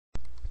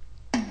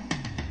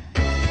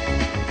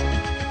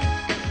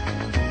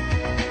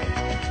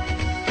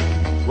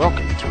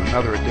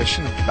another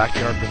edition of the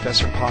Backyard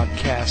Professor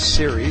podcast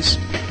series.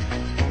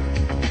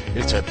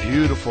 It's a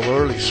beautiful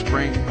early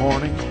spring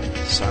morning.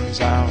 The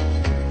sun's out.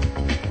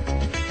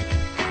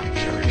 I'm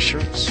Kerry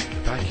Shirts, the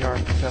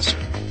Backyard Professor.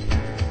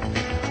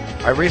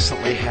 I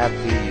recently had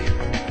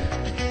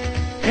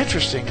the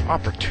interesting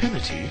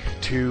opportunity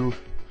to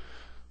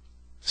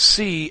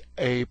see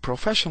a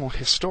professional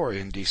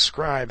historian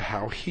describe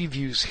how he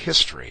views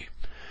history.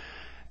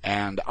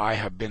 And I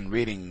have been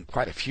reading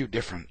quite a few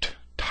different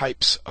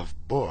types of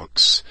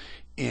books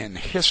in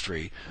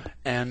history,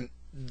 and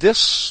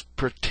this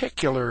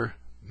particular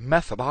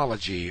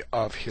methodology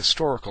of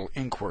historical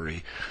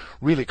inquiry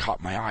really caught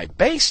my eye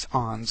based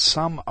on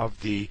some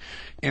of the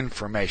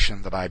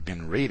information that I've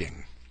been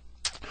reading.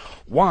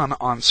 One,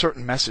 on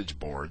certain message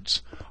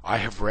boards, I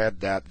have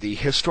read that the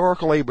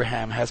historical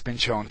Abraham has been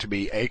shown to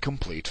be a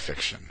complete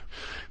fiction,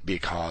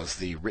 because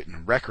the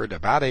written record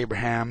about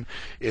Abraham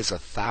is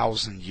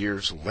 1,000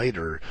 years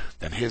later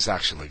than his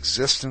actual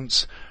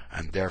existence,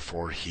 and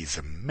therefore he's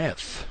a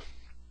myth.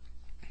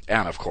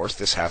 And of course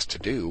this has to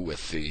do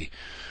with the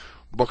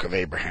Book of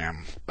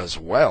Abraham as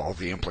well,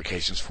 the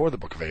implications for the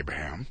Book of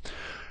Abraham.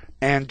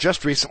 And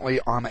just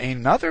recently on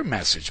another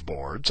message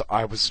board,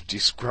 I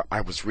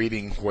was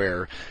reading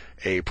where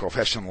a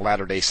professional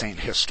Latter-day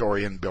Saint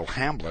historian, Bill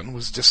Hamblin,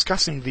 was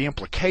discussing the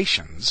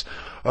implications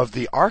of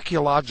the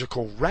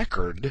archaeological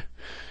record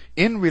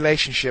in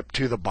relationship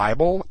to the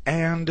Bible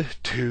and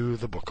to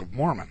the Book of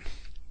Mormon.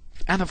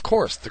 And of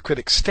course, the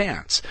critic's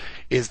stance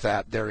is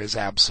that there is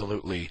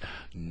absolutely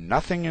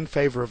nothing in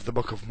favor of the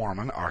Book of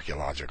Mormon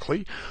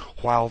archaeologically,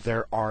 while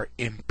there are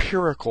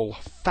empirical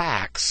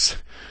facts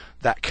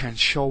that can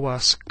show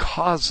us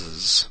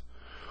causes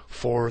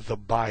for the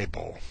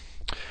Bible.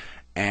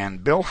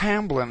 And Bill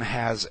Hamblin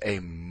has a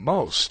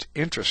most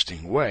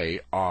interesting way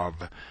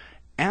of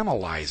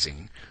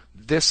analyzing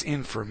this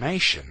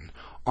information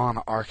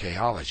on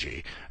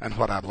archaeology, and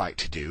what I'd like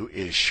to do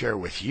is share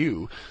with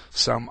you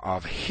some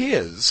of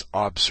his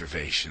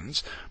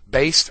observations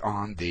based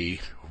on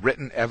the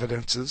written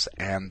evidences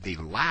and the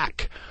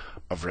lack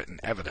of written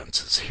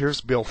evidences.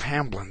 Here's Bill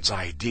Hamblin's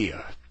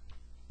idea.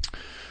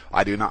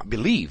 I do not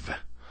believe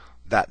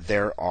that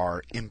there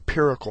are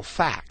empirical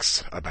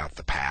facts about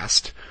the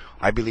past.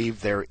 I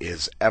believe there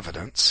is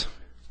evidence.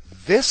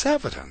 This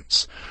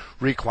evidence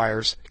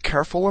requires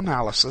careful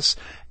analysis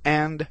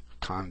and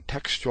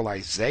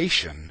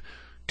contextualization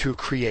to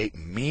create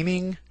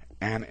meaning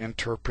and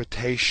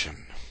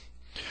interpretation.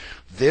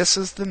 This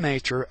is the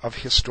nature of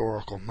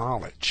historical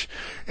knowledge.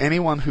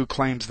 Anyone who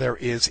claims there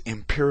is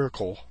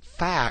empirical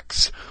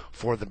facts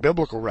for the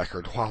biblical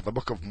record, while the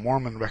Book of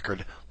Mormon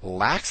record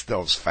lacks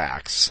those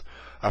facts,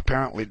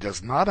 apparently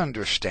does not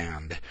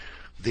understand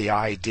the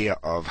idea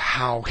of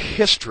how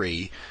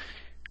history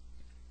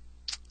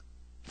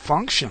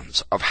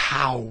functions, of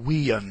how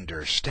we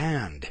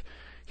understand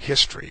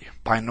history.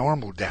 By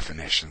normal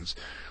definitions,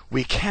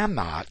 we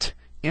cannot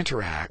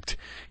interact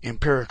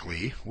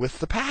empirically with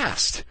the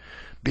past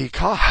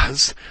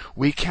because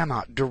we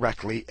cannot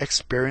directly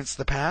experience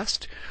the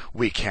past,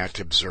 we can't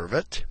observe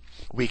it,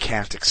 we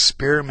can't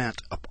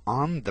experiment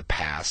upon the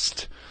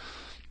past,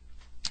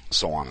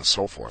 so on and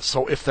so forth.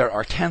 So if there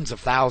are tens of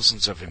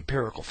thousands of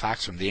empirical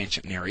facts from the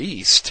ancient Near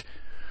East,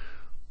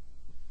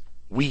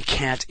 we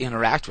can't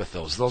interact with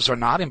those. Those are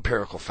not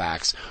empirical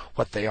facts.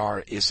 What they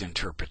are is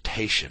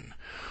interpretation.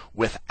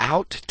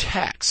 Without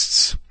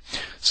texts,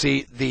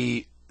 see,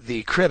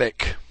 the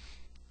critic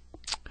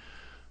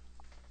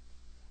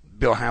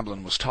Bill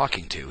Hamblin was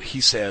talking to,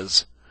 he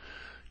says,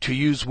 to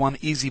use one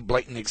easy,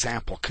 blatant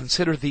example,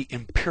 consider the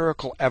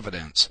empirical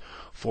evidence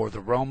for the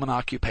Roman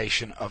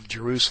occupation of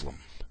Jerusalem,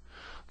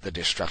 the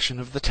destruction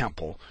of the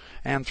temple,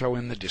 and throw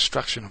in the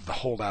destruction of the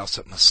holdouts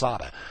at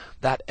Masada.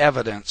 That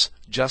evidence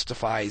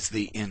justifies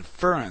the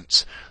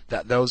inference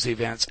that those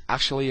events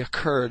actually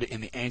occurred in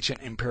the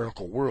ancient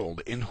empirical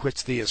world in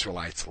which the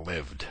Israelites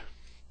lived.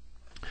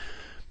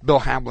 Bill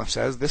Hamblin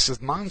says this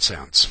is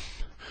nonsense.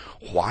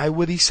 Why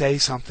would he say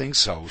something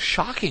so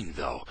shocking,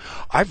 though?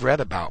 I've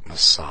read about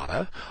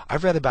Masada.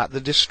 I've read about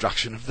the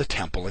destruction of the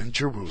temple in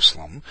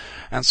Jerusalem.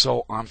 And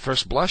so on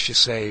first blush you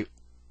say,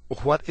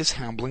 what is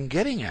Hamblin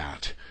getting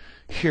at?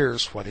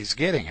 Here's what he's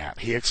getting at.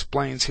 He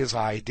explains his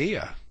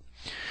idea.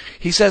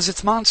 He says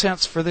it's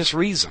nonsense for this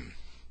reason.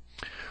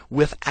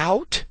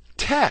 Without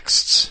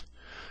texts,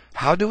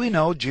 how do we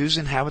know Jews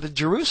inhabited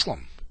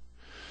Jerusalem?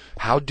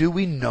 How do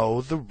we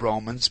know the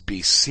Romans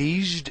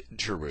besieged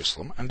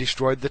Jerusalem and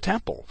destroyed the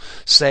temple,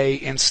 say,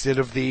 instead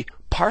of the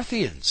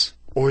Parthians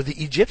or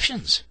the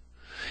Egyptians?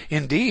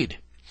 Indeed,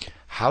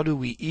 how do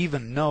we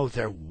even know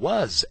there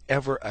was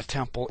ever a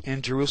temple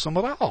in Jerusalem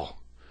at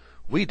all?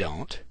 We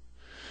don't.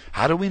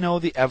 How do we know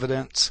the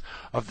evidence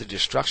of the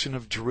destruction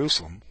of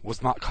Jerusalem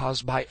was not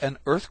caused by an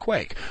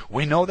earthquake?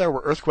 We know there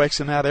were earthquakes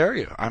in that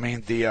area. I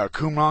mean, the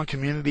Qumran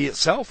community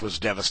itself was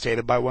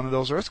devastated by one of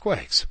those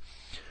earthquakes.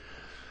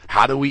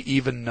 How do we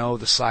even know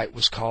the site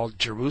was called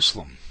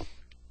Jerusalem?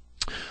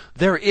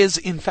 There is,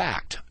 in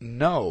fact,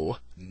 no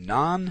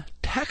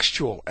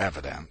non-textual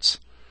evidence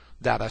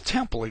that a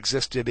temple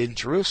existed in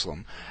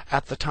Jerusalem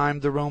at the time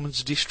the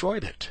Romans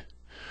destroyed it.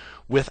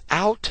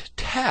 Without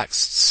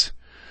texts,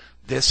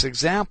 this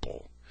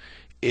example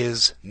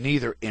is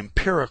neither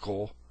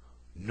empirical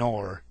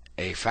nor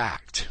a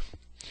fact.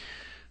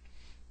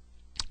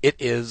 It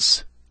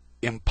is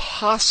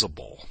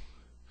impossible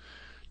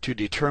to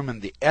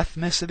determine the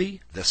ethnicity,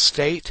 the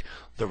state,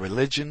 the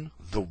religion,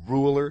 the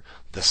ruler,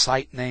 the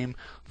site name,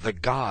 the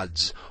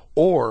gods,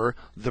 or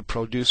the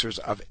producers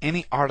of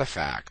any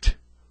artifact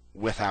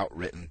without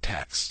written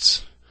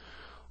texts.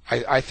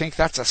 I think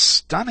that's a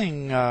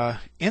stunning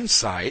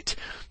insight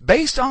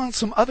based on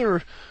some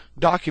other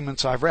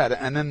documents I've read.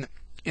 And then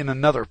in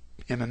another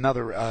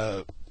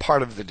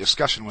part of the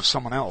discussion with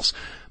someone else,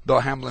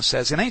 Bill Hamblin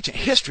says, in ancient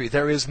history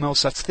there is no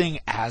such thing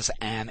as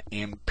an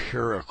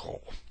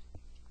empirical.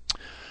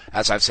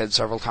 As I've said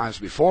several times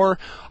before,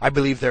 I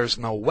believe there's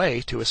no way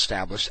to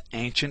establish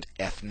ancient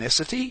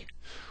ethnicity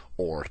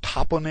or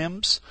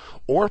toponyms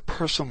or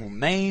personal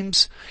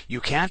names.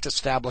 You can't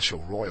establish a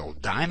royal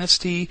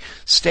dynasty,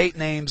 state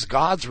names,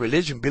 gods,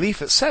 religion,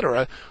 belief,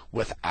 etc.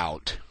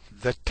 without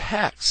the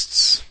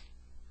texts.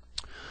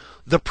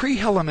 The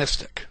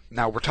pre-Hellenistic,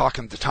 now we're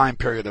talking the time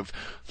period of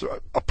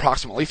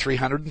approximately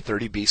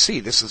 330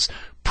 BC. This is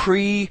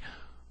pre-conquest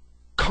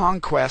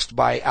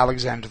by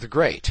Alexander the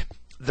Great.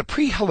 The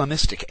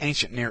pre-Hellenistic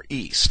ancient Near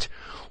East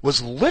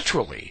was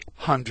literally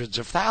hundreds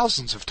of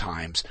thousands of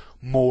times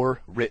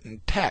more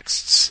written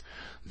texts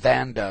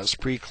than does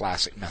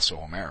pre-classic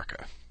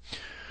Mesoamerica.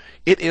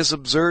 It is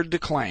absurd to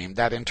claim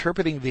that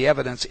interpreting the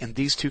evidence in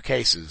these two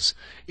cases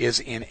is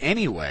in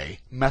any way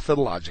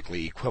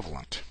methodologically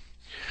equivalent.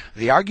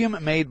 The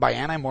argument made by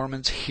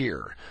anti-Mormons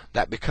here,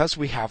 that because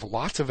we have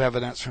lots of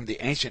evidence from the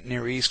ancient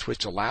Near East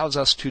which allows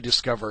us to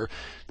discover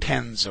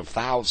tens of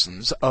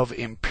thousands of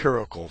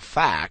empirical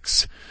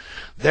facts,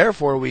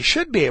 therefore we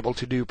should be able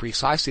to do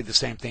precisely the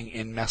same thing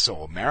in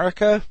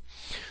Mesoamerica,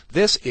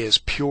 this is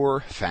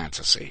pure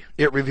fantasy.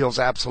 It reveals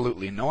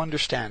absolutely no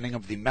understanding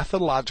of the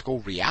methodological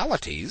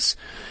realities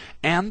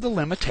and the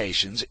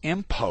limitations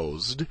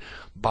imposed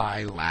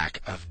by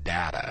lack of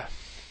data.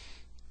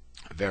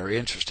 Very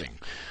interesting.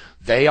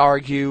 They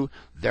argue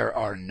there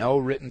are no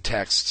written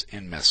texts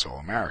in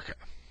Mesoamerica.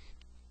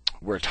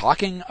 We're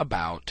talking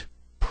about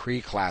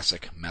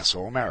pre-classic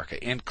Mesoamerica,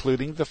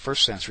 including the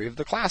first century of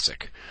the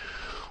classic.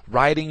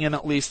 Writing in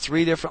at least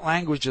 3 different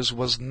languages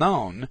was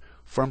known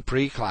from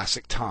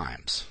pre-classic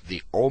times: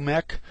 the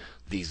Olmec,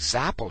 the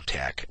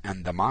Zapotec,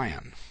 and the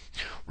Mayan.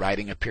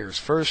 Writing appears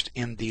first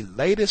in the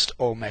latest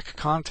Olmec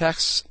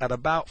contexts at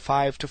about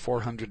 5 to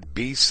 400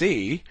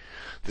 BC.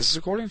 This is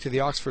according to the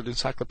Oxford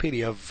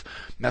Encyclopedia of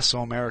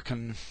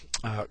Mesoamerican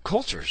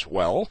Cultures.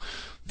 Well,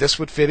 this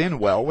would fit in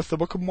well with the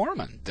Book of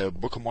Mormon. The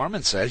Book of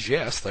Mormon says,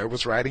 yes, there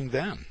was writing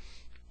then.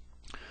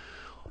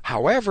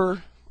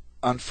 However,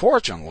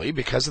 unfortunately,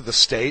 because of the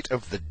state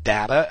of the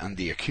data and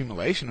the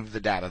accumulation of the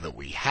data that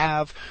we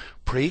have,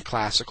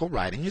 pre-classical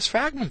writing is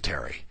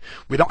fragmentary.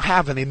 We don't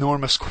have an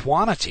enormous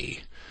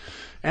quantity,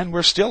 and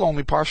we're still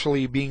only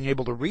partially being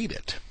able to read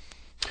it.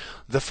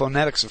 The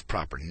phonetics of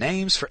proper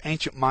names for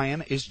ancient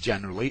Mayan is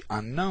generally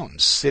unknown.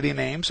 City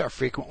names are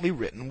frequently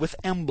written with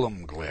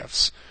emblem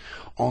glyphs.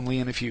 Only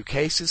in a few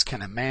cases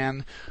can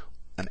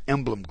an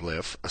emblem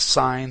glyph, a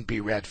sign,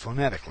 be read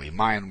phonetically.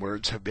 Mayan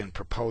words have been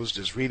proposed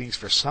as readings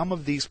for some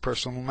of these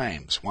personal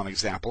names. One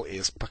example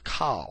is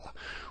Pakal,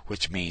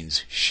 which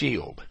means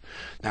shield.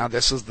 Now,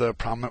 this is the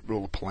prominent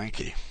rule of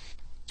Palenque.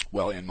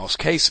 Well, in most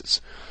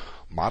cases,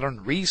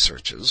 modern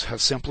researchers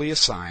have simply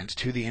assigned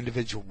to the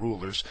individual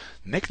rulers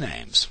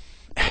nicknames.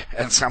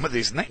 And some of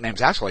these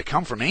nicknames actually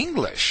come from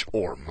English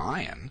or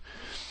Mayan.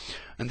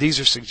 And these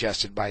are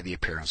suggested by the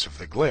appearance of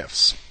the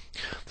glyphs.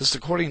 This is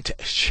according to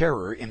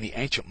Scherer in the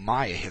Ancient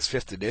Maya, his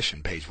 5th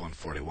edition, page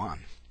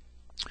 141.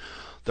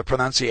 The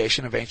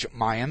pronunciation of ancient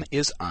Mayan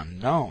is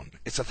unknown.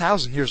 It's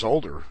 1,000 years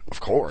older, of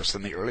course,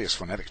 than the earliest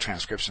phonetic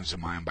transcriptions of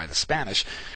Mayan by the Spanish,